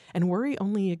And worry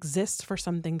only exists for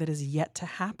something that is yet to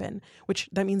happen, which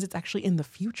that means it's actually in the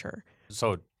future.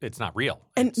 So it's not real.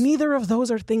 And neither of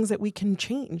those are things that we can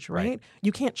change, right?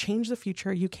 You can't change the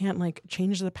future. You can't like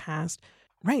change the past,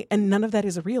 right? And none of that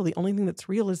is real. The only thing that's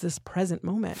real is this present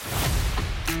moment.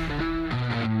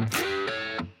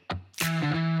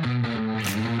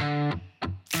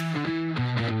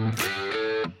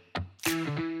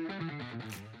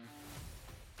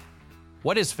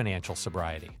 What is financial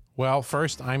sobriety? Well,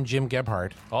 first, I'm Jim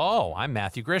Gebhardt. Oh, I'm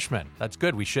Matthew Grishman. That's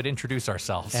good. We should introduce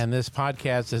ourselves. And this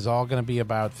podcast is all going to be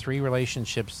about three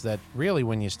relationships that really,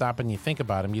 when you stop and you think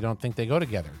about them, you don't think they go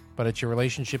together. But it's your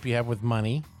relationship you have with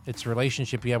money, it's the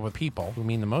relationship you have with people who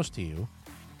mean the most to you,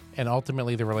 and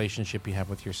ultimately the relationship you have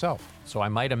with yourself. So I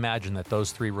might imagine that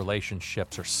those three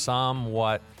relationships are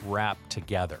somewhat wrapped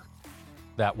together.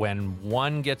 That when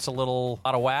one gets a little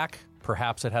out of whack,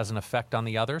 perhaps it has an effect on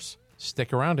the others.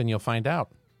 Stick around and you'll find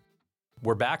out.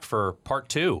 We're back for part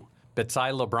two.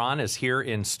 Betsai LeBron is here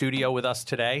in studio with us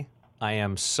today. I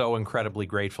am so incredibly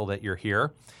grateful that you're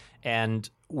here. And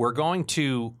we're going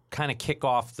to kind of kick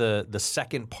off the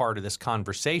second part of this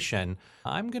conversation.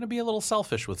 I'm going to be a little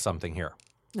selfish with something here.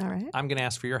 All right. I'm going to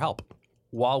ask for your help.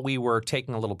 While we were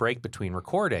taking a little break between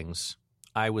recordings,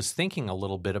 I was thinking a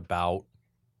little bit about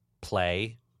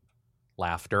play,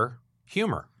 laughter,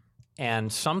 humor.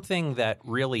 And something that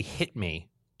really hit me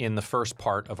in the first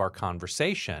part of our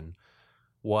conversation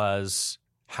was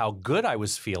how good I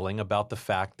was feeling about the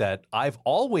fact that I've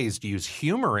always used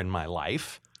humor in my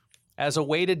life as a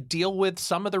way to deal with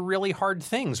some of the really hard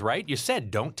things, right? You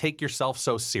said, don't take yourself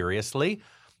so seriously.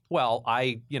 Well,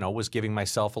 I, was giving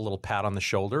myself a little pat on the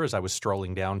shoulder as I was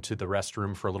strolling down to the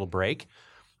restroom for a little break.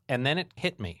 And then it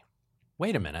hit me.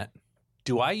 Wait a minute.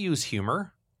 Do I use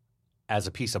humor as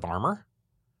a piece of armor?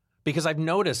 Because I've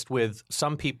noticed with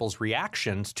some people's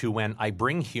reactions to when I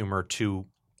bring humor to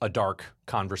a dark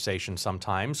conversation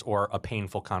sometimes or a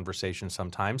painful conversation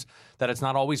sometimes, that it's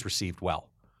not always received well.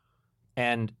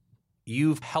 And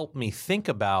you've helped me think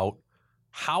about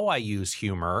how I use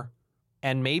humor,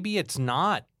 and maybe it's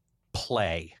not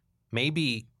play.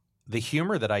 Maybe the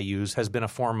humor that I use has been a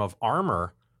form of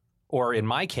armor, or in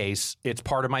my case, it's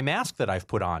part of my mask that I've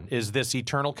put on, is this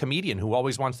eternal comedian who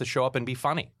always wants to show up and be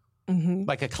funny. Mm-hmm.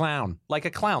 Like a clown. Like a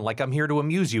clown, like I'm here to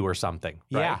amuse you or something.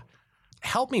 Right? Yeah.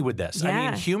 Help me with this. Yeah.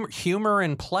 I mean, humor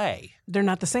and play. They're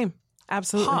not the same.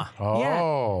 Absolutely. Huh. Oh.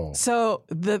 Yeah. So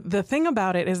the thing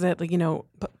about it is that,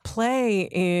 play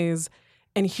is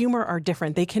and humor are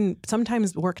different. They can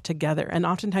sometimes work together, and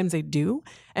oftentimes they do.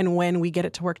 And when we get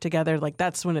it to work together,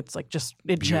 that's when it's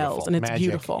it gels and it's Magic.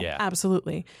 beautiful. Yeah.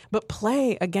 Absolutely. But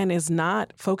play, again, is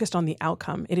not focused on the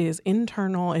outcome. It is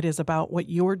internal. It is about what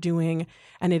you're doing,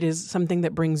 and it is something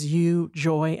that brings you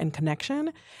joy and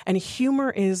connection. And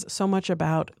humor is so much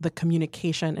about the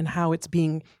communication and how it's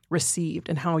being received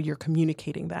and how you're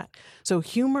communicating that. So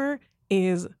humor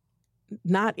is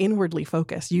not inwardly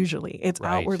focused usually. It's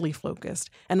Right. outwardly focused.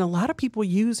 And a lot of people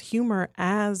use humor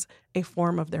as a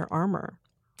form of their armor.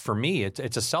 For me, it's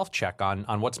a self-check on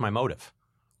what's my motive.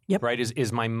 Yep. Right?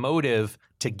 Is my motive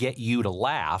to get you to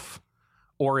laugh,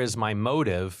 or is my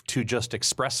motive to just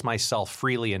express myself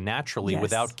freely and naturally Yes.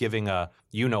 without giving a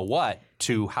you-know-what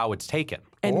to how it's taken?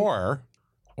 And-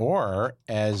 Or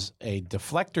as a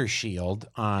deflector shield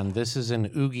on this is an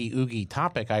oogie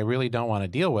topic I really don't want to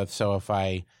deal with. So if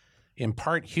I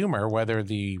impart humor, whether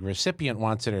the recipient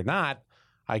wants it or not,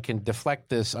 I can deflect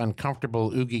this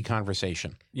uncomfortable oogie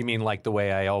conversation. You mean like the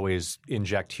way I always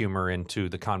inject humor into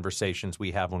the conversations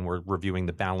we have when we're reviewing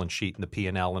the balance sheet and the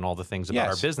P&L and all the things about Yes.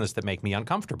 our business that make me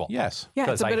uncomfortable? Yes. Yeah,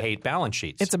 Because it's a I bit- hate balance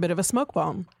sheets. It's a bit of a smoke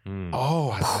bomb.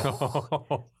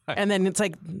 Oh, And then it's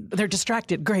like they're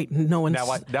distracted. Great. No one's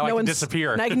Now I no can one's-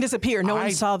 disappear. Now I can disappear. No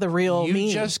one saw the real You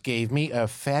me. just gave me a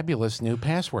fabulous new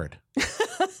password.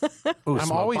 Ooh, I'm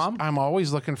smoke bomb?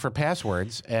 always looking for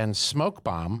passwords, and smoke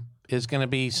bomb is going to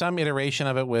be some iteration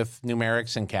of it with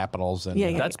numerics and capitals. And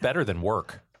Yeah. That's better than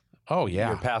work. Oh yeah.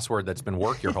 Your password that's been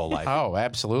work your whole life. Oh,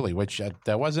 absolutely. Which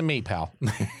that wasn't me, pal.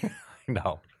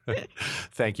 No.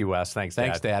 Thank you, Wes. Thanks,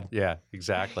 Dad. Yeah,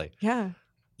 exactly. Yeah.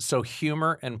 So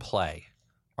humor and play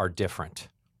are different.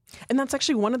 And that's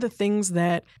actually one of the things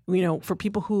that, for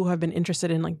people who have been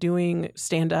interested in doing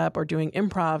stand up or doing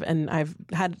improv, and I've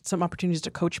had some opportunities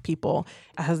to coach people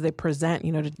as they present,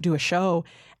 to do a show.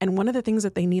 And one of the things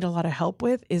that they need a lot of help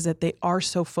with is that they are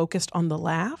so focused on the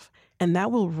laugh, and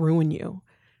that will ruin you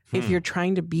if you're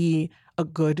trying to be a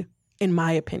good, in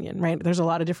my opinion, right? There's a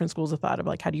lot of different schools of thought of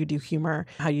how do you do humor,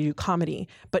 how do you do comedy.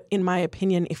 But in my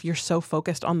opinion, if you're so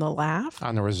focused on the laugh,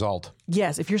 On the result.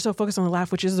 yes, if you're so focused on the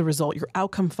laugh, which is the result, you're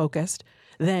outcome focused,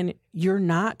 then you're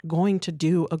not going to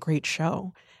do a great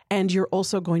show. And you're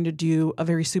also going to do a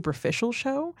very superficial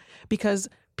show because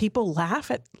people laugh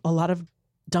at a lot of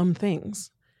dumb things.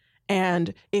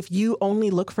 And if you only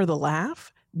look for the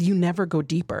laugh, you never go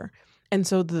deeper. And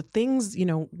so the things,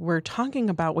 we're talking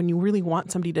about when you really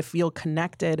want somebody to feel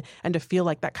connected and to feel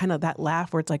like that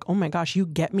laugh where it's like, oh my gosh, you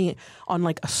get me on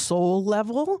like a soul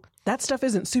level, that stuff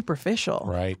isn't superficial.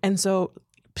 Right. And so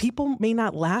people may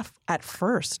not laugh at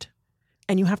first.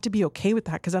 And you have to be okay with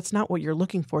that because that's not what you're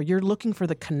looking for. You're looking for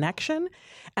the connection,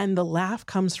 and the laugh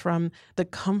comes from the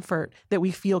comfort that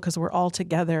we feel because we're all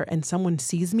together and someone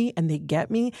sees me and they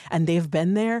get me and they've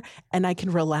been there and I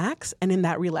can relax. And in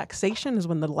that relaxation is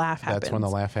when the laugh happens. That's when the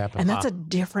laugh happens. And that's a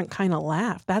different kind of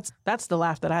laugh. That's the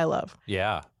laugh that I love.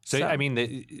 Yeah. So I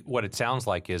mean, what it sounds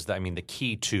like is that, the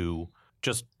key to,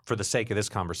 just for the sake of this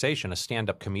conversation, a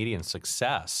stand-up comedian's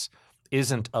success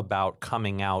isn't about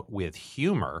coming out with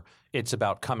humor. It's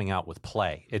about coming out with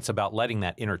play. It's about letting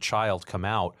that inner child come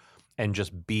out and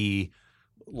just be,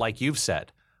 like you've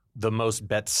said, the most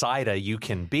Bethsaida you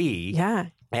can be. Yeah.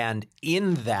 And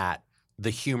in that,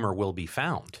 the humor will be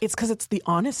found. It's because it's the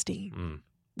honesty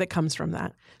that comes from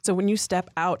that. So when you step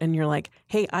out and you're like,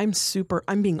 hey, I'm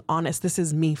being honest. This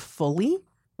is me fully.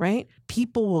 Right?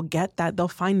 People will get that. They'll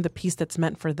find the piece that's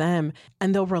meant for them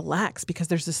and they'll relax because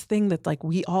there's this thing that like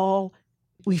we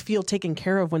feel taken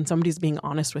care of when somebody's being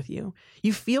honest with you.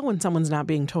 You feel when someone's not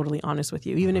being totally honest with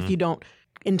you. Even if you don't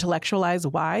intellectualize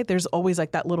why, there's always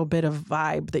like that little bit of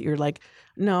vibe that you're like,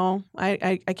 no,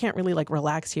 I can't really like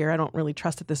relax here. I don't really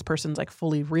trust that this person's like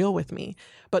fully real with me.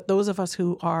 But those of us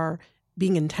who are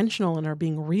being intentional and are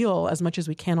being real as much as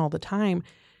we can all the time,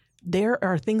 there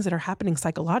are things that are happening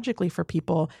psychologically for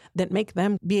people that make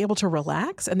them be able to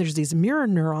relax. And there's these mirror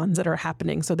neurons that are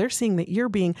happening. So they're seeing that you're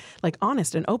being like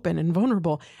honest and open and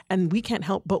vulnerable. And we can't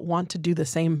help but want to do the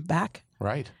same back.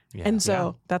 Right. Yeah. And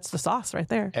so that's the sauce right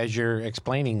there. As you're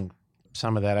explaining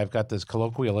some of that, I've got this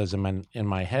colloquialism in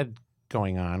my head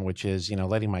going on, which is,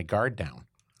 letting my guard down.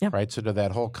 Yeah. Right. So to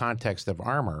that whole context of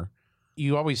armor,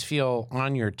 you always feel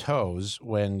on your toes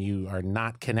when you are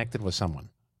not connected with someone.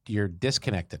 You're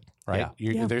disconnected, right?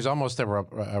 There's almost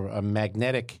a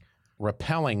magnetic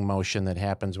repelling motion that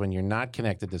happens when you're not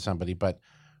connected to somebody. But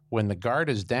when the guard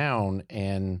is down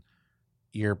and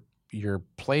you're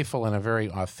playful in a very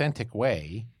authentic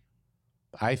way,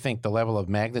 I think the level of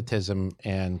magnetism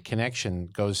and connection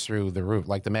goes through the roof.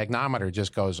 Like the magnometer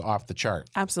just goes off the chart.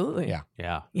 Absolutely. Yeah.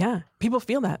 Yeah. Yeah. People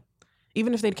feel that,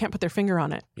 even if they can't put their finger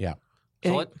on it. Yeah.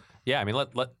 So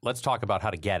let's talk about how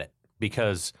to get it,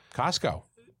 because Costco.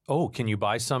 Oh, can you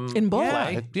buy some in bulk?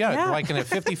 Yeah, like in a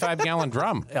 55-gallon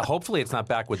drum. Hopefully it's not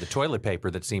back with the toilet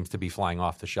paper that seems to be flying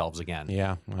off the shelves again.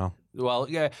 Yeah, Well,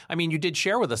 yeah. You did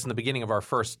share with us in the beginning of our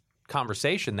first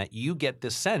conversation that you get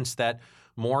this sense that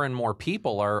more and more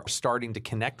people are starting to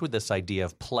connect with this idea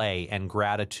of play and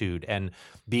gratitude and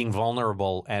being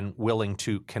vulnerable and willing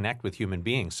to connect with human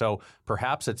beings. So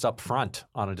perhaps it's up front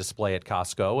on a display at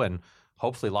Costco, and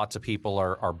hopefully lots of people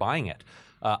are buying it.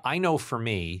 I know for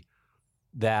me,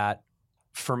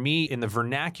 in the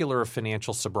vernacular of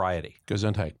financial sobriety,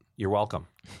 Gesundheit. You're welcome.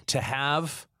 To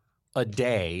have a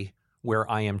day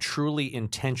where I am truly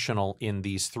intentional in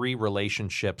these three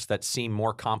relationships that seem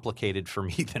more complicated for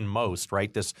me than most,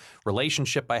 right? This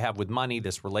relationship I have with money,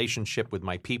 this relationship with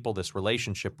my people, this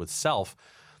relationship with self.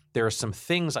 There are some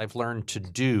things I've learned to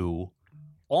do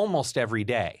almost every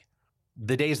day.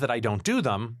 The days that I don't do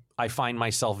them, I find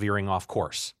myself veering off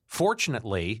course.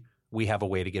 Fortunately, we have a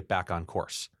way to get back on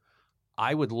course.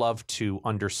 I would love to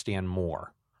understand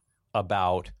more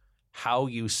about how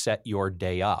you set your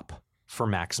day up for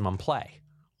maximum play.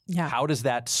 Yeah. How does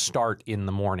that start in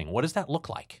the morning? What does that look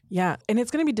like? Yeah. And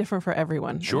it's going to be different for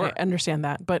everyone. Sure. I understand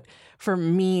that. But for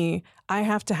me, I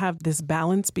have to have this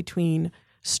balance between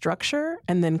structure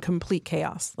and then complete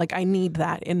chaos. Like I need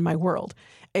that in my world.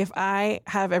 If I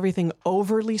have everything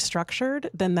overly structured,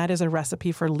 then that is a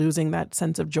recipe for losing that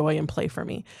sense of joy and play for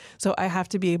me. So I have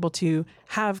to be able to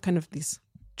have kind of these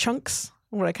chunks,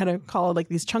 what I kind of call like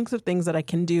these chunks of things that I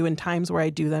can do in times where I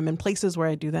do them and places where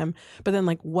I do them. But then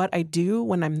like what I do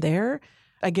when I'm there,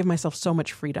 I give myself so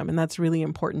much freedom, and that's really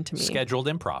important to me. Scheduled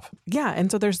improv. Yeah.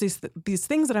 And so there's these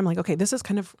things that I'm like, okay, this is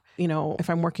kind of, if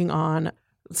I'm working on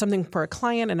something for a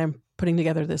client and I'm putting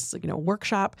together this,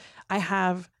 workshop,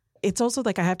 it's also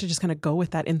like I have to just kind of go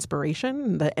with that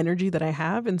inspiration, the energy that I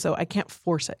have. And so I can't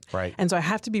force it. Right. And so I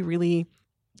have to be really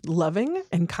loving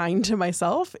and kind to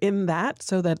myself in that,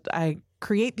 so that I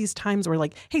create these times where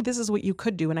like, hey, this is what you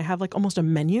could do. And I have like almost a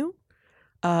menu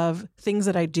of things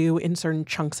that I do in certain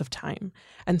chunks of time.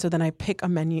 And so then I pick a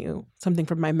menu, something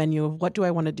from my menu of what do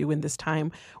I want to do in this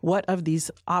time? What of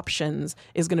these options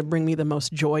is going to bring me the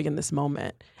most joy in this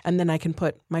moment? And then I can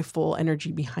put my full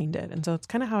energy behind it. And so it's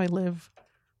kind of how I live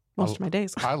most of my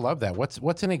days. I love that.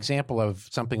 What's an example of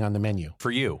something on the menu?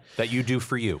 For you, that you do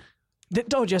for you.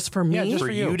 Just for me? Yeah, just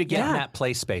For you to get in Yeah. that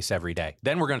play space every day.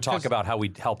 Then we're going to talk about how we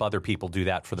help other people do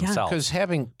that for themselves. Because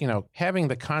having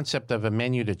the concept of a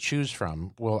menu to choose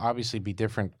from will obviously be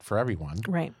different for everyone.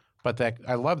 Right. But that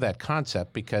I love that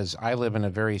concept because I live in a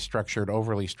very structured,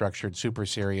 overly structured, super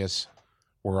serious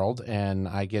world, and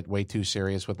I get way too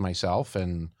serious with myself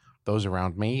and those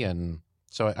around me, and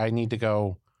so I need to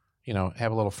go,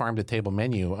 have a little farm to table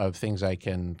menu of things I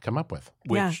can come up with.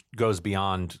 Which goes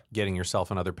beyond getting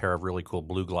yourself another pair of really cool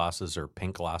blue glasses or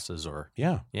pink glasses or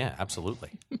Yeah.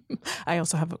 absolutely. I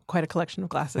also have quite a collection of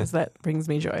glasses that brings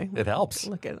me joy. It helps.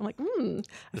 Look at it, I'm like,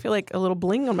 I feel like a little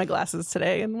bling on my glasses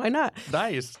today, and why not?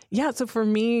 Nice. Yeah, so for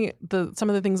me, some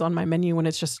of the things on my menu when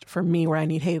it's just for me where I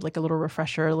need, hey, like a little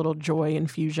refresher, a little joy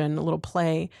infusion, a little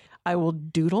play, I will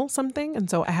doodle something. And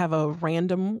so I have a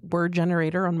random word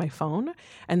generator on my phone.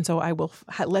 And so I will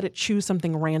let it choose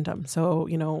something random. So,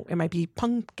 it might be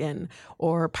pumpkin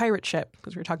or pirate ship,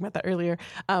 because we were talking about that earlier,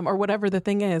 or whatever the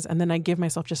thing is. And then I give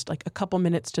myself just like a couple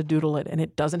minutes to doodle it. And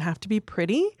it doesn't have to be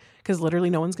pretty because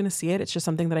literally no one's going to see it. It's just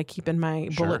something that I keep in my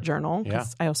bullet journal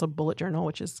because I also bullet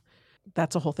journal,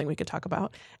 that's a whole thing we could talk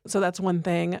about. So that's one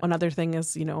thing. Another thing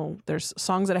is, there's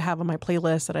songs that I have on my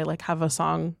playlist that I have a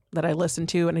song that I listen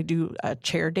to, and I do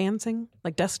chair dancing,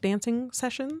 like desk dancing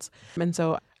sessions. And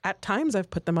so at times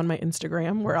I've put them on my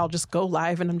Instagram where I'll just go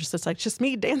live and I'm just like, just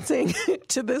me dancing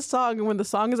to this song. And when the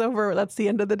song is over, that's the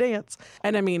end of the dance.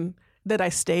 And I mean, that I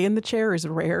stay in the chair is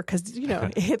rare because,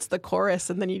 it hits the chorus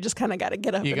and then you just kind of got to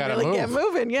get up and really get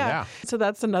moving. Yeah. So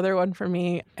that's another one for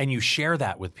me. And you share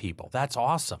that with people. That's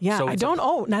awesome. Yeah.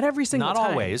 So not every single time.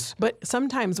 Not always. But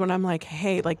sometimes when I'm like,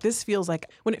 hey, like this feels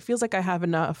like, when it feels like I have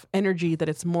enough energy that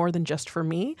it's more than just for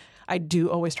me, I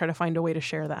do always try to find a way to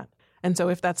share that. And so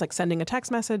if that's like sending a text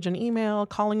message, an email,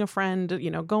 calling a friend,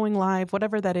 going live,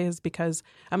 whatever that is, because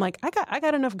I'm like, I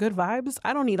got enough good vibes.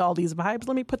 I don't need all these vibes.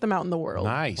 Let me put them out in the world.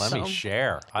 Nice. Let me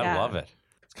share. I love it.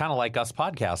 It's kind of like us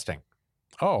podcasting.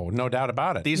 Oh, no doubt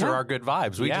about it. These are our good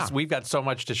vibes. We've got so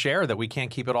much to share that we can't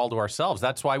keep it all to ourselves.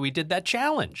 That's why we did that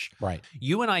challenge. Right.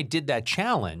 You and I did that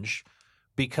challenge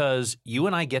because you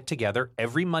and I get together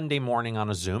every Monday morning on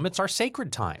a Zoom. It's our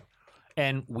sacred time.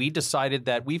 And we decided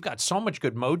that we've got so much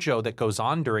good mojo that goes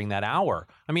on during that hour.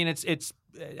 I mean, it's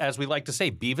as we like to say,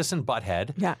 Beavis and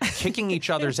Butthead, kicking each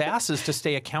other's asses to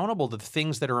stay accountable to the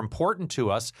things that are important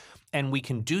to us. And we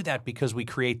can do that because we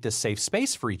create this safe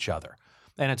space for each other.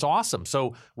 And it's awesome.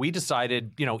 So we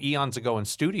decided, eons ago in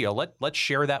studio, let's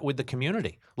share that with the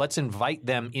community. Let's invite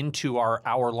them into our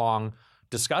hour-long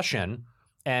discussion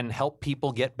and help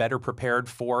people get better prepared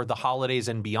for the holidays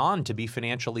and beyond to be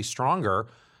financially stronger.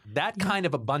 That kind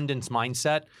of abundance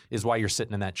mindset is why you're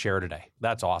sitting in that chair today.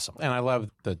 That's awesome. And I love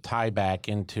the tie back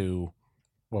into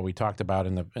what we talked about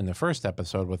in the first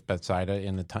episode with Betsaida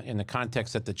in the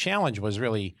context that the challenge was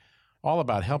really all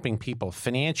about helping people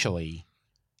financially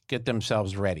get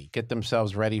themselves ready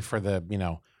for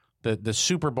the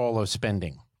Super Bowl of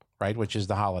spending, right, which is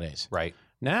the holidays. Right.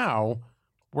 Now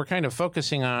we're kind of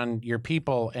focusing on your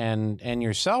people and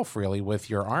yourself really with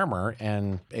your armor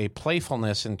and a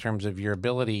playfulness in terms of your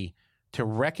ability to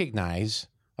recognize,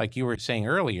 like you were saying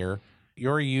earlier,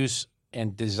 your use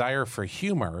and desire for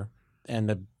humor and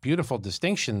the beautiful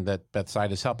distinction that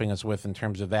Betsaida is helping us with in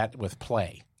terms of that with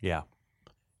play. Yeah.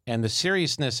 And the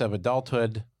seriousness of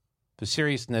adulthood, the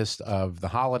seriousness of the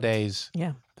holidays,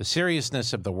 the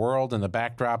seriousness of the world and the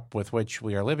backdrop with which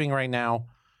we are living right now.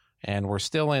 And we're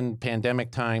still in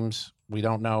pandemic times. We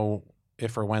don't know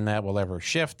if or when that will ever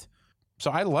shift.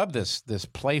 So I love this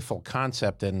playful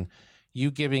concept and you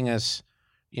giving us,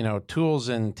 tools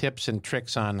and tips and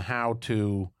tricks on how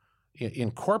to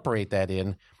incorporate that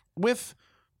in with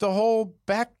the whole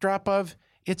backdrop of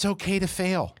it's okay to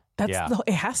fail.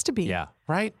 It has to be. Yeah.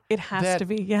 Right? It has to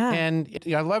be, yeah. And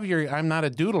I love I'm not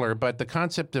a doodler, but the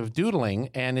concept of doodling,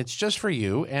 and it's just for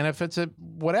you. And if it's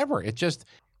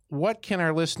what can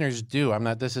our listeners do?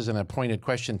 This isn't a pointed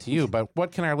question to you, but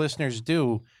what can our listeners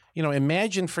do?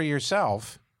 Imagine for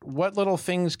yourself, what little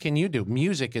things can you do?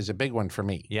 Music is a big one for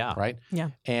me. Yeah. Right?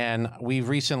 Yeah. And we've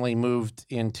recently moved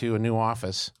into a new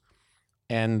office.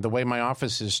 And the way my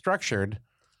office is structured,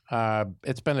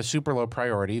 it's been a super low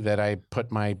priority that I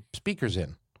put my speakers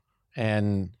in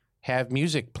and have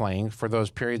music playing for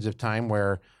those periods of time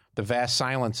where the vast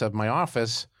silence of my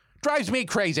office drives me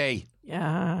crazy.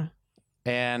 Yeah.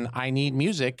 And I need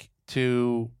music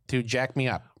to jack me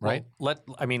up, right? Well,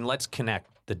 let's connect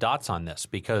the dots on this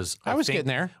because I was getting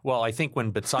there. Well, I think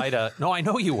when Betsaida, no, I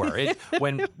know you were.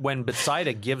 When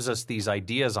Betsaida gives us these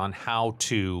ideas on how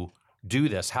to do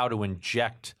this, how to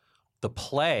inject the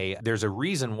play, there's a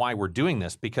reason why we're doing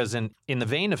this, because in the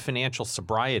vein of financial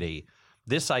sobriety,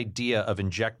 this idea of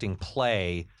injecting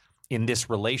play in this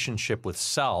relationship with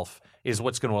self is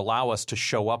what's going to allow us to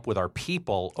show up with our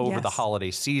people over the holiday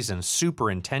season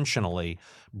super intentionally,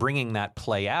 bringing that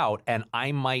play out. And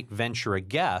I might venture a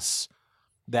guess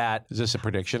that... Is this a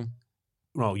prediction?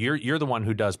 No, you're the one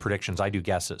who does predictions. I do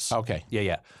guesses. Okay.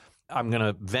 Yeah. I'm going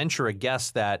to venture a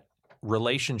guess that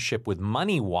relationship with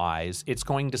money-wise, it's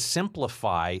going to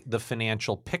simplify the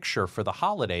financial picture for the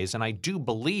holidays. And I do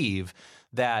believe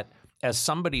that as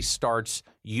somebody starts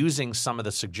using some of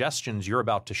the suggestions you're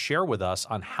about to share with us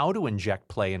on how to inject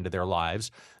play into their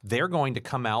lives, they're going to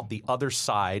come out the other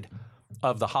side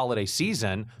of the holiday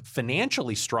season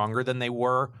financially stronger than they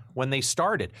were when they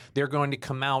started. They're going to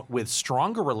come out with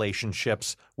stronger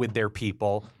relationships with their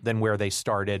people than where they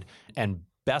started. And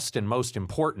best and most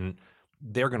important,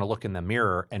 they're going to look in the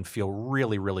mirror and feel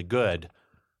really, really good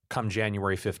come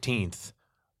January 15th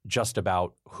just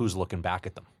about who's looking back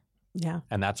at them. Yeah.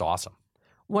 And that's awesome.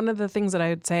 One of the things that I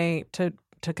would say to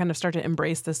kind of start to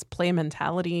embrace this play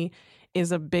mentality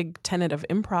is a big tenet of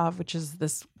improv, which is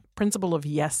this principle of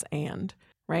yes and,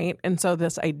 right? And so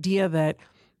this idea that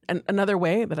another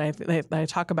way that I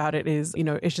talk about it is,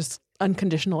 it's just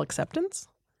unconditional acceptance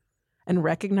and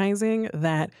recognizing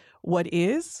that what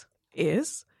is,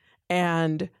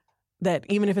 and that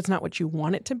even if it's not what you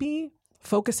want it to be,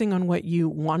 focusing on what you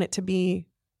want it to be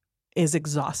is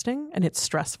exhausting and it's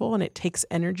stressful and it takes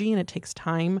energy and it takes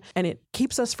time and it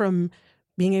keeps us from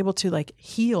being able to like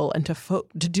heal and to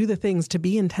do the things, to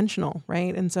be intentional,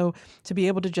 right? And so to be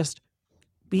able to just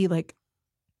be like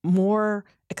more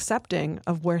accepting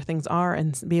of where things are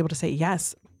and be able to say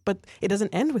yes, but it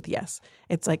doesn't end with yes.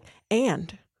 It's like,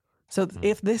 and so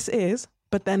if this is,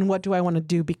 but then what do I want to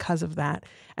do because of that?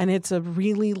 And it's a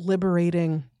really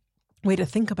liberating way to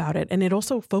think about it. And it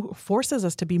also forces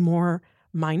us to be more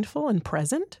mindful and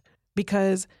present,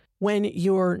 because when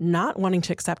you're not wanting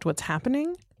to accept what's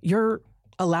happening, you're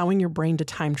allowing your brain to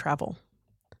time travel,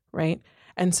 right?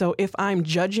 And so if I'm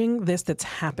judging this that's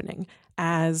happening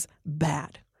as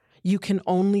bad, you can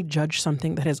only judge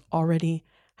something that has already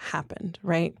happened,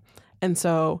 right? And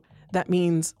so that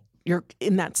means you're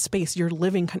in that space, you're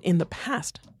living in the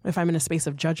past, if I'm in a space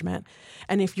of judgment.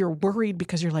 And if you're worried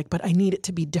because you're like, but I need it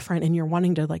to be different, and you're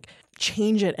wanting to like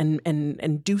change it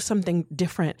and do something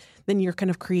different, then you're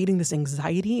kind of creating this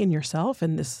anxiety in yourself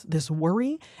and this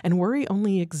worry. And worry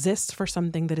only exists for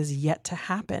something that is yet to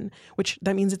happen, which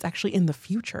that means it's actually in the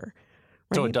future.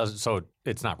 Right? So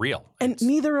it's not real. And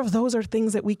neither of those are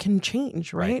things that we can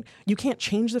change, right? You can't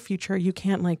change the future. You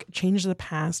can't like change the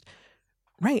past.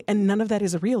 Right. And none of that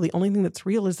is real. The only thing that's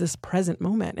real is this present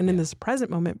moment. And in this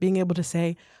present moment, being able to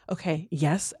say, okay,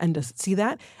 yes, and to see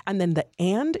that. And then the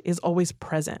and is always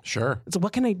present. Sure. So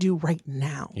what can I do right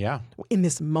now? Yeah. In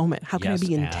this moment? How can I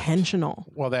be and. intentional?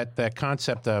 Well, that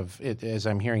concept of it, as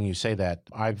I'm hearing you say that,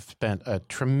 I've spent a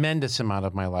tremendous amount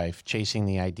of my life chasing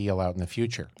the ideal out in the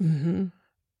future. Mm-hmm.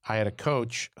 I had a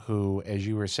coach who, as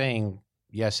you were saying,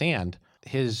 yes, and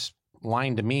his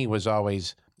line to me was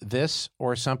always this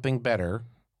or something better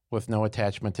with no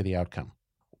attachment to the outcome.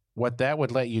 What that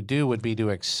would let you do would be to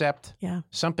accept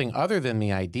something other than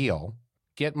the ideal,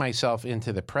 get myself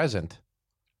into the present,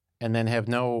 and then have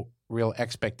no real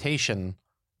expectation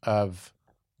of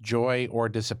joy or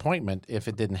disappointment if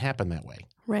it didn't happen that way.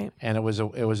 Right. And it was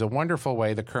a wonderful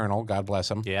way, the Colonel, God bless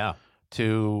him,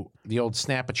 to the old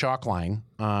snap a chalk line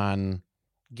on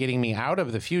getting me out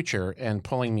of the future and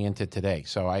pulling me into today.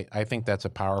 So I think that's a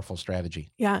powerful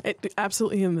strategy. Yeah,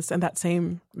 absolutely in that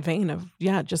same vein of,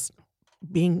 just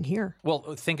being here.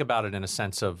 Well, think about it in a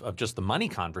sense of just the money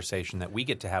conversation that we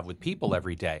get to have with people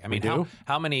every day. I mean,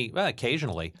 how many,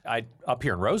 occasionally, up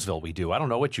here in Roseville we do. I don't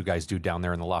know what you guys do down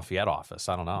there in the Lafayette office.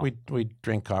 I don't know. We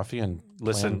drink coffee and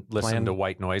listen to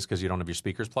white noise because you don't have your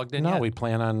speakers plugged in yet? No, we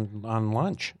plan on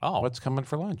lunch. Oh. What's coming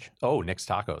for lunch? Oh, Nick's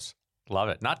Tacos. Love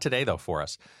it. Not today, though, for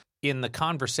us. In the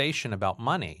conversation about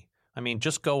money, I mean,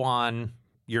 just go on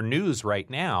your news right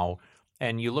now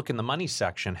and you look in the money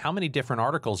section, how many different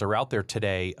articles are out there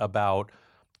today about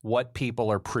what people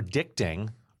are predicting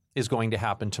is going to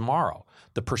happen tomorrow?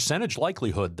 The percentage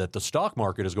likelihood that the stock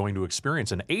market is going to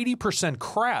experience an 80%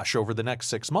 crash over the next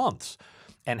 6 months,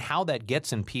 and how that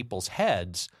gets in people's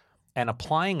heads, and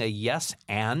applying a yes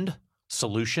and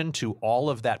solution to all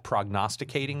of that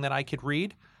prognosticating that I could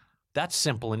read. That's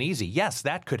simple and easy. Yes,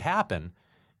 that could happen.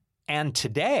 And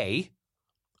today,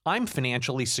 I'm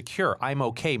financially secure. I'm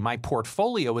okay. My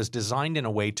portfolio is designed in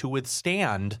a way to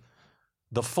withstand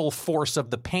the full force of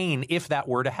the pain if that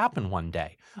were to happen one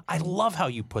day. I love how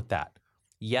you put that.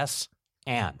 Yes,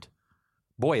 and.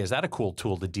 Boy, is that a cool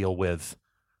tool to deal with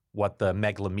what the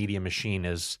megalomedia machine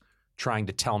is trying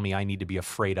to tell me I need to be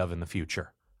afraid of in the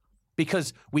future.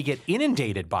 Because we get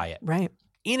inundated by it. Right.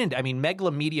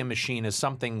 Megalomedia machine is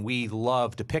something we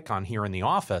love to pick on here in the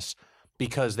office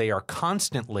because they are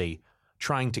constantly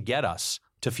trying to get us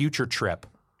to future trip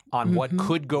on what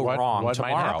could go wrong what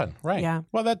tomorrow. might happen. Right. Yeah.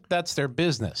 Well, that's their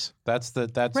business. That's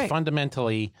Right.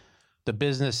 fundamentally the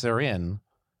business they're in,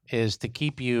 is to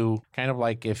keep you kind of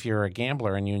like if you're a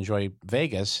gambler and you enjoy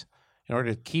Vegas, in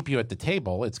order to keep you at the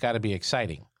table, it's got to be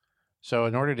exciting. So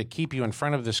in order to keep you in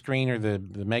front of the screen or the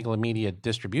megalomedia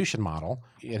distribution model,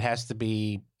 it has to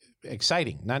be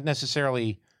exciting, not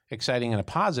necessarily exciting in a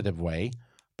positive way,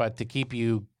 but to keep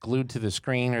you glued to the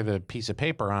screen or the piece of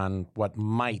paper on what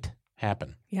might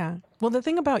happen. Yeah. Well, the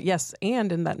thing about yes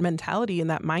and that mentality and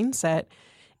that mindset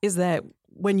is that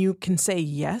when you can say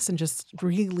yes and just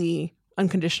really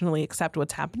unconditionally accept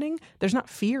what's happening, there's not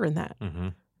fear in that. Mm-hmm.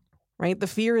 Right? The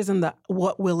fear is in the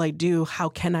what will I do? How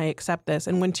can I accept this?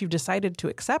 And once you've decided to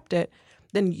accept it,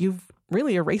 then you've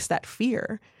really erased that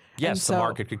fear. Yes, the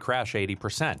market could crash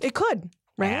 80%. It could,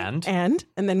 right? And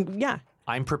then, yeah.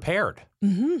 I'm prepared.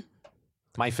 Mm-hmm.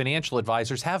 My financial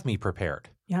advisors have me prepared.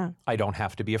 Yeah. I don't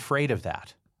have to be afraid of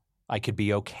that. I could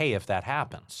be okay if that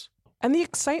happens. And the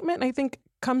excitement, I think,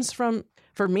 comes from,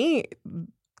 for me,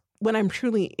 when I'm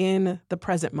truly in the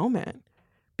present moment.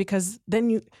 Because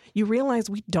then you realize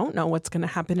we don't know what's going to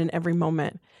happen in every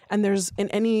moment. And there's in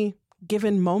any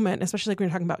given moment, especially like when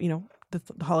you're talking about,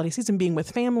 the holiday season, being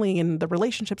with family and the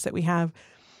relationships that we have,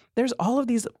 there's all of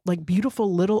these like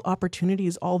beautiful little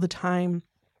opportunities all the time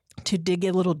to dig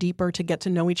a little deeper, to get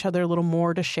to know each other a little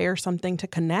more, to share something, to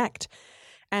connect.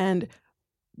 And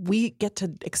we get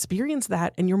to experience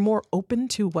that, and you're more open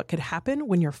to what could happen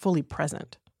when you're fully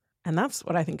present. And that's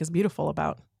what I think is beautiful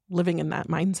about living in that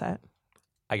mindset.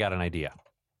 I got an idea.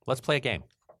 Let's play a game.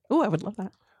 Oh, I would love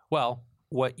that. Well,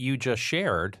 what you just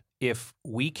shared, if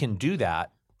we can do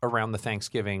that around the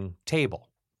Thanksgiving table,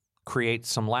 create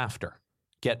some laughter,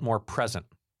 get more present,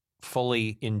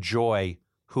 fully enjoy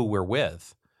who we're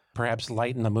with. Perhaps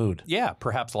lighten the mood. Yeah,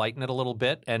 perhaps lighten it a little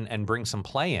bit and bring some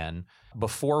play in.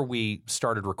 Before we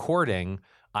started recording,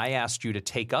 I asked you to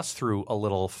take us through a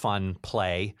little fun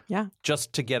play. Yeah.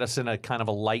 Just to get us in a kind of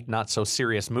a light, not so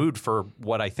serious mood for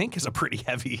what I think is a pretty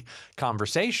heavy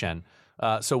conversation.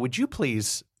 So would you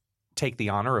please take the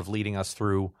honor of leading us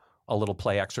through a little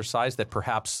play exercise that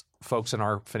perhaps folks in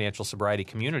our financial sobriety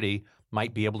community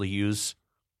might be able to use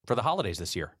for the holidays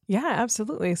this year? Yeah,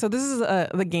 absolutely. So this is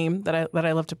the game that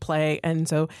I love to play. And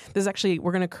so this is actually,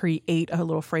 we're going to create a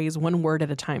little phrase, one word at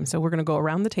a time. So we're going to go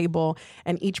around the table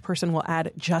and each person will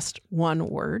add just one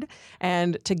word.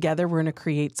 And together we're going to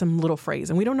create some little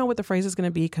phrase. And we don't know what the phrase is going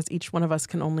to be because each one of us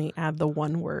can only add the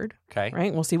one word. Okay.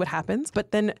 Right? We'll see what happens. But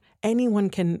then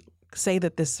anyone can say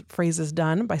that this phrase is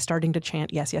done by starting to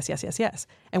chant yes, yes, yes, yes, yes.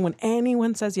 And when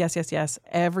anyone says yes, yes, yes,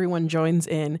 everyone joins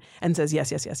in and says yes,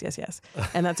 yes, yes, yes, yes.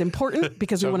 And that's important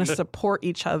because we want to support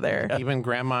each other. Even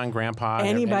grandma and grandpa.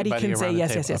 Anybody can say around the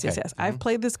yes, table. yes, yes, yes, Okay. yes. I've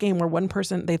played this game where one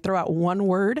person, they throw out one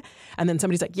word and then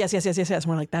somebody's like, yes, yes, yes, yes, yes.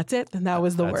 And we're like, that's it. Then that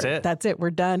was the That's word. it. That's it.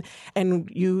 We're done. And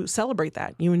you celebrate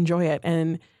that. You enjoy it.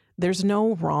 And there's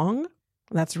no wrong.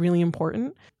 That's really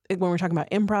important when we're talking about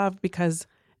improv because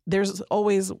there's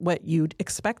always what you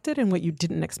expected and what you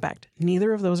didn't expect.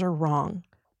 Neither of those are wrong.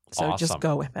 So Awesome. just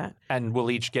go with that. And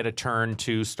we'll each get a turn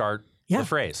to start the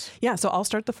phrase. Yeah. So I'll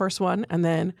start the first one and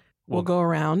then we'll go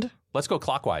around. Let's go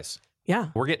clockwise. Yeah.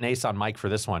 We're getting Ace on mic for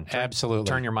this one. Absolutely.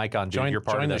 Turn your mic on, dude. Join, You're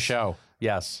part join of the this. show.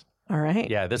 Yes. All right.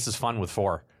 Yeah, this is fun with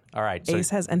 4. All right. So,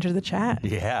 Ace has entered the chat.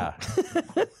 yeah.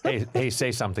 Hey,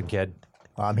 say something, kid.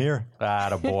 I'm here.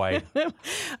 Attaboy.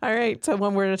 All right. So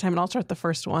one word at a time and I'll start the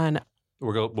first one.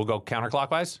 We'll go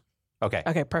counterclockwise? Okay.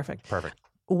 Okay. Perfect. Perfect.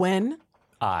 When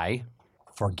I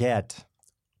Forget.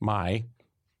 My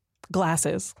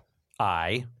glasses.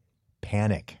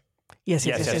 Panic. Yes, yes,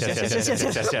 yes, yes, yes,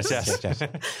 yes, yes, yes,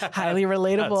 yes. Highly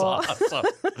relatable. That's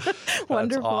awesome.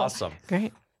 Wonderful. That's awesome.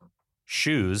 Great.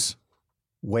 Shoes.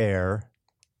 Wear.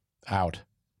 out.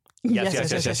 Yes,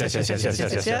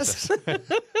 yes.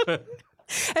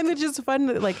 And it's just fun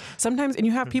that, like, sometimes, and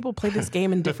you have people play this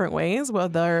game in different ways. Well,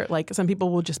 they're like, some people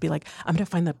will just be like, I'm going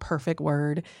to find the perfect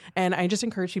word. And I just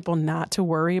encourage people not to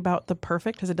worry about the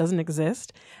perfect because it doesn't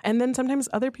exist. And then sometimes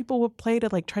other people will play to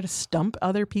like try to stump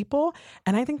other people.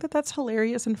 And I think that that's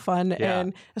hilarious and fun. Yeah.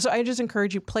 And so I just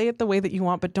encourage you, play it the way that you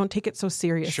want, but don't take it so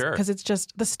serious. Sure. Because it's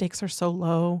just, the stakes are so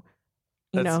low.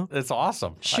 You know, it's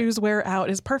awesome. shoes wear out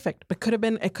is perfect, but it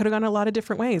could have gone a lot of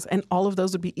different ways, and all of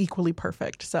those would be equally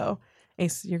perfect. So,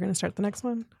 Ace, you're going to start the next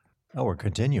one. Oh, we're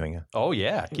continuing. Oh,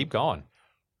 yeah. Keep going.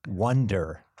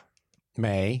 Wonder.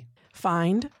 May.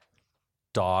 Find.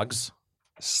 Dogs.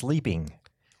 Sleeping.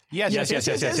 Yes.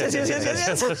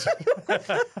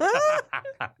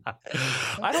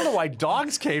 I don't know why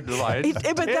dogs came to mind.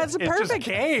 But that's It perfect. just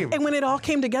came. And when it all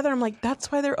came together, I'm like,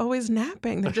 that's why they're always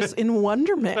napping. They're just in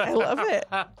wonderment. I love it.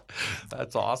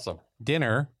 That's awesome.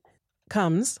 Dinner.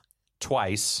 Comes.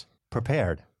 Twice.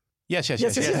 Prepared. Yes.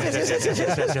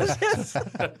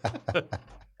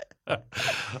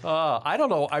 I don't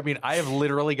know. I mean, I have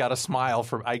literally got a smile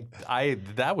from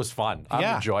that was fun. I'm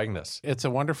Yeah. enjoying this. It's a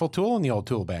wonderful tool in the old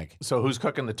tool bag. So who's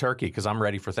cooking the turkey? Because I'm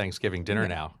ready for Thanksgiving dinner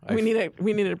now. We needed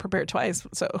to prepare twice.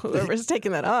 So whoever's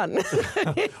taking that on.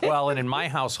 Well, and in my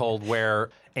household where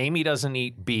Amy doesn't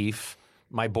eat beef,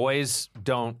 my boys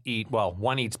don't eat, well,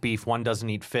 one eats beef, one doesn't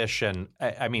eat fish. And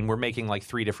I mean, we're making like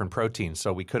 3 different proteins.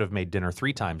 So we could have made dinner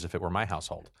 3 times if it were my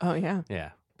household. Oh, yeah.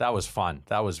 Yeah. That was fun.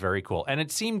 That was very cool. And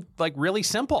it seemed like really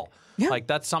simple. Yeah. Like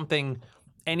that's something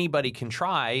anybody can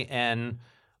try. And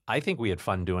I think we had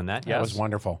fun doing that. Yes. That was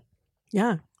wonderful.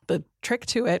 Yeah. The trick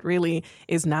to it really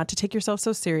is not to take yourself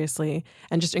so seriously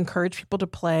and just encourage people to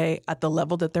play at the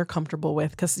level that they're comfortable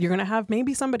with. Because you're going to have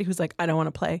maybe somebody who's like, I don't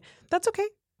want to play. That's okay.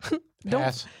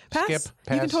 Pass. Pass. Skip. You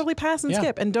can Pass. totally pass and Yeah.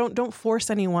 skip. And don't force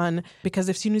anyone, because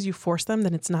as soon as you force them,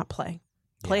 then it's not play.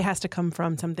 Play has to come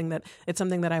from something that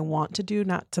I want to do,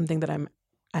 not something that I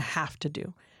have to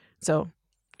do. So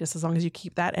just as long as you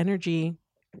keep that energy.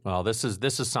 Well, this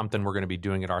is something we're going to be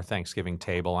doing at our Thanksgiving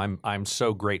table. I'm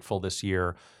so grateful this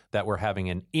year that we're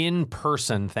having an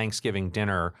in-person Thanksgiving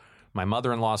dinner. My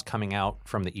mother-in-law is coming out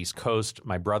from the East Coast,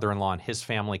 my brother-in-law and his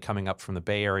family coming up from the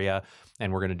Bay Area,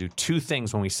 and we're going to do 2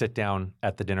 things when we sit down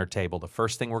at the dinner table. The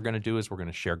first thing we're going to do is we're going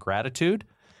to share gratitude.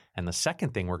 And the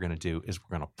second thing we're going to do is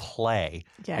we're going to play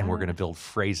and we're going to build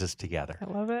phrases together. I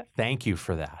love it. Thank you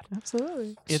for that.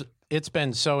 Absolutely. It's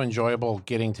been so enjoyable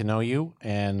getting to know you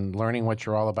and learning what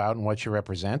you're all about and what you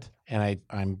represent. And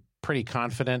I'm pretty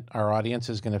confident our audience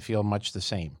is going to feel much the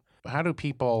same. How do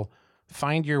people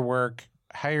find your work,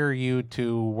 hire you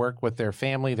to work with their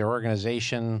family, their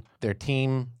organization, their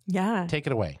team? Yeah. Take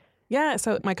it away. Yeah.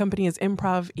 So my company is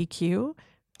Improv EQ.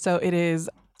 So it is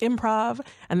improv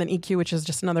and then EQ, which is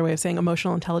just another way of saying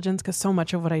emotional intelligence, because so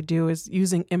much of what I do is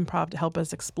using improv to help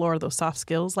us explore those soft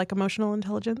skills like emotional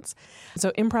intelligence.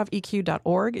 So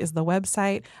improveq.org is the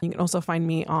website. You can also find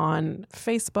me on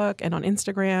Facebook and on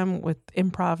Instagram with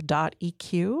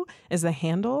improv.eq is the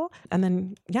handle. And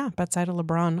then, Betsaida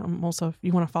LeBron. I'm also, if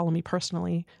you want to follow me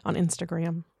personally, on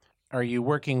Instagram. Are you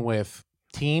working with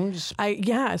teams,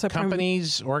 So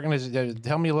companies, organizations?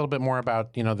 Tell me a little bit more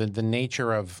about, the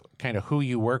nature of kind of who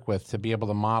you work with to be able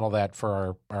to model that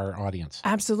for our audience.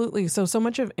 Absolutely. So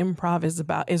much of improv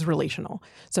is relational.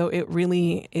 So it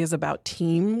really is about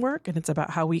teamwork, and it's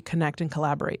about how we connect and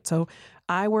collaborate. So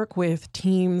I work with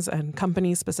teams and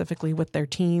companies specifically with their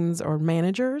teams or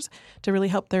managers to really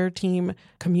help their team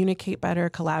communicate better,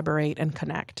 collaborate, and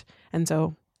connect. And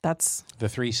so that's The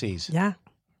 3 C's. Yeah.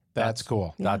 That's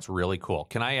cool. That's really cool.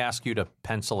 Can I ask you to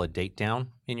pencil a date down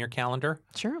in your calendar?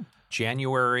 Sure.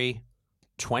 January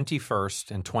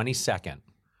 21st and 22nd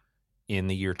in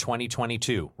the year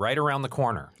 2022, right around the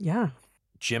corner. Yeah.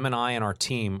 Jim and I and our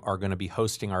team are going to be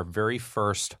hosting our very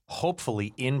first,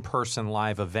 hopefully in-person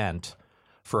live event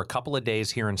for a couple of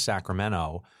days here in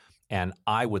Sacramento. And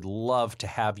I would love to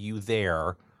have you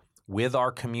there with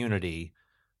our community,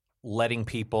 letting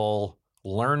people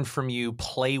learn from you,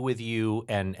 play with you,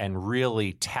 and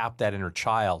really tap that inner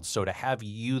child. So to have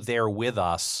you there with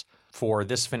us for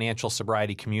this financial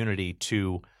sobriety community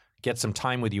to get some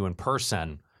time with you in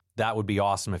person, that would be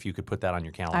awesome if you could put that on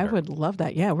your calendar. I would love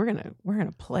that. Yeah, we're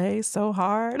gonna play so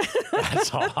hard.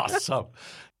 That's awesome.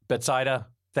 Betsaida,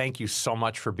 thank you so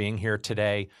much for being here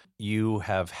today. You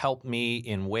have helped me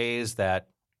in ways that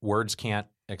words can't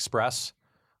express.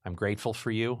 I'm grateful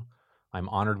for you. I'm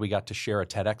honored we got to share a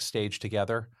TEDx stage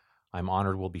together. I'm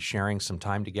honored we'll be sharing some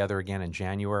time together again in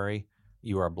January.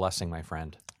 You are a blessing, my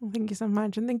friend. Well, thank you so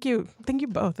much. And thank you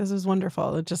both. This is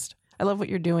wonderful. I love what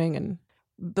you're doing, and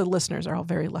the listeners are all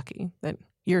very lucky that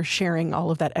you're sharing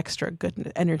all of that extra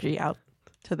good energy out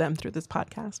to them through this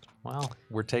podcast. Well,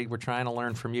 we're trying to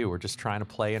learn from you. We're just trying to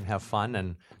play and have fun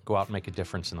and go out and make a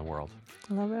difference in the world.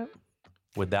 I love it.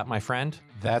 With that, my friend,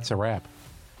 That's a wrap.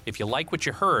 if you like what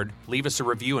you heard, leave us a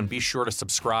review and be sure to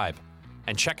subscribe.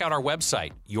 And check out our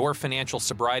website,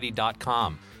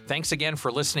 yourfinancialsobriety.com. Thanks again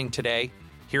for listening today.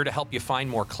 Here to help you find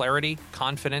more clarity,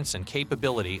 confidence, and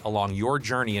capability along your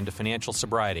journey into financial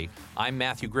sobriety. I'm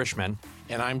Matthew Grishman.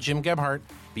 And I'm Jim Gebhardt.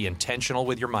 Be intentional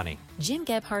with your money. Jim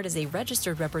Gebhardt is a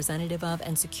registered representative of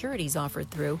and securities offered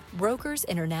through Brokers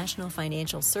International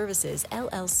Financial Services,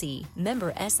 LLC,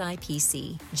 member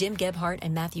SIPC. Jim Gebhardt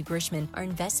and Matthew Grishman are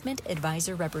investment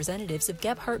advisor representatives of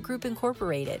Gebhardt Group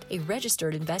Incorporated, a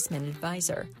registered investment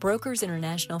advisor. Brokers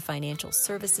International Financial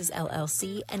Services,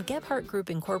 LLC, and Gebhardt Group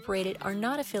Incorporated are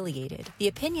not affiliated. The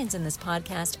opinions in this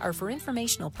podcast are for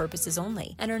informational purposes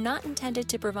only and are not intended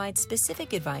to provide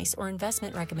specific advice or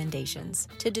investment recommendations.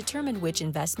 To determine which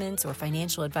investments or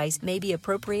financial advice may be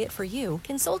appropriate for you,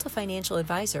 consult a financial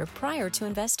advisor prior to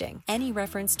investing. Any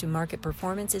reference to market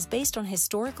performance is based on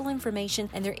historical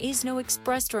information, and there is no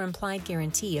expressed or implied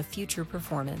guarantee of future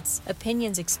performance.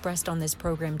 Opinions expressed on this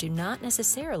program do not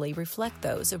necessarily reflect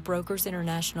those of Brokers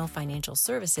International Financial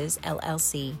Services,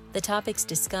 LLC. The topics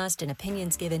discussed and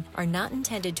opinions given are not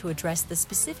intended to address the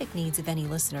specific needs of any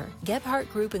listener.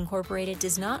 Gebhardt Group Incorporated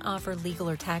does not offer legal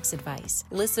or tax advice.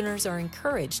 Listeners are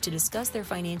encouraged to discuss their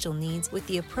financial needs with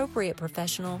the appropriate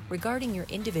professional regarding your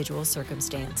individual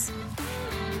circumstance.